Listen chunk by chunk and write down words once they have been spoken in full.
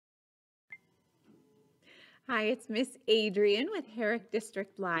Hi, it's Miss Adrian with Herrick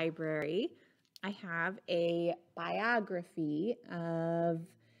District Library. I have a biography of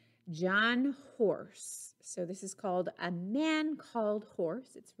John Horse. So this is called A Man Called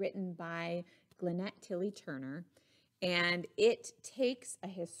Horse. It's written by Glennette Tilley Turner, and it takes a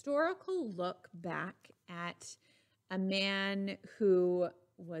historical look back at a man who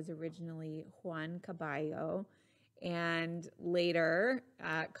was originally Juan Caballo and later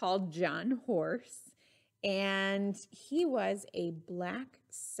called John Horse. And he was a Black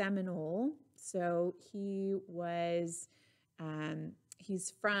Seminole. So he's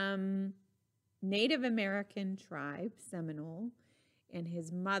from Native American tribe, Seminole, and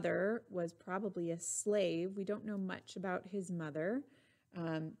his mother was probably a slave. We don't know much about his mother,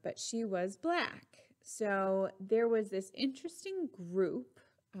 but she was Black. So there was this interesting group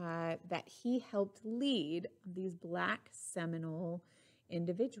that he helped lead, these Black Seminole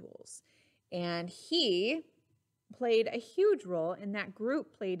individuals. And he played a huge role, and that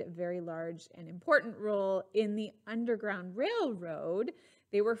group played a very large and important role in the Underground Railroad.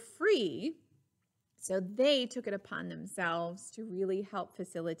 They were free, so they took it upon themselves to really help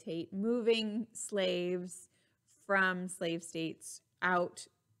facilitate moving slaves from slave states out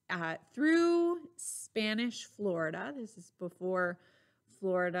through Spanish Florida. This is before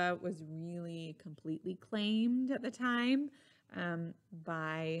Florida was really completely claimed at the time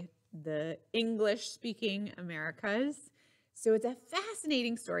by the English-speaking Americas. So it's a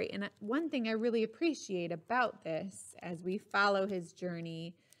fascinating story. And one thing I really appreciate about this as we follow his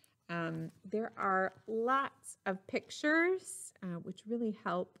journey, there are lots of pictures which really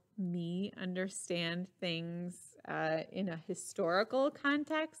help me understand things in a historical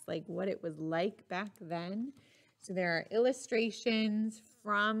context, like what it was like back then. So there are illustrations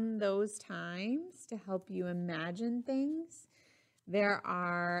from those times to help you imagine things. There's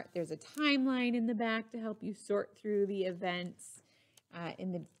a timeline in the back to help you sort through the events.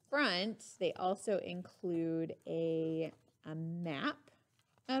 In the front, they also include a map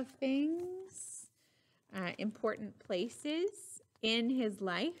of things, important places in his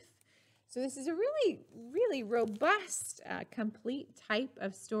life. So this is a really, really robust, complete type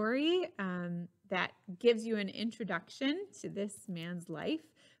of story that gives you an introduction to this man's life.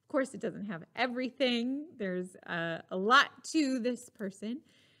 Of course, it doesn't have everything. There's a lot to this person,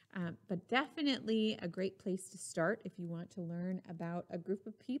 but definitely a great place to start if you want to learn about a group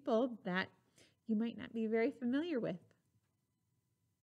of people that you might not be very familiar with.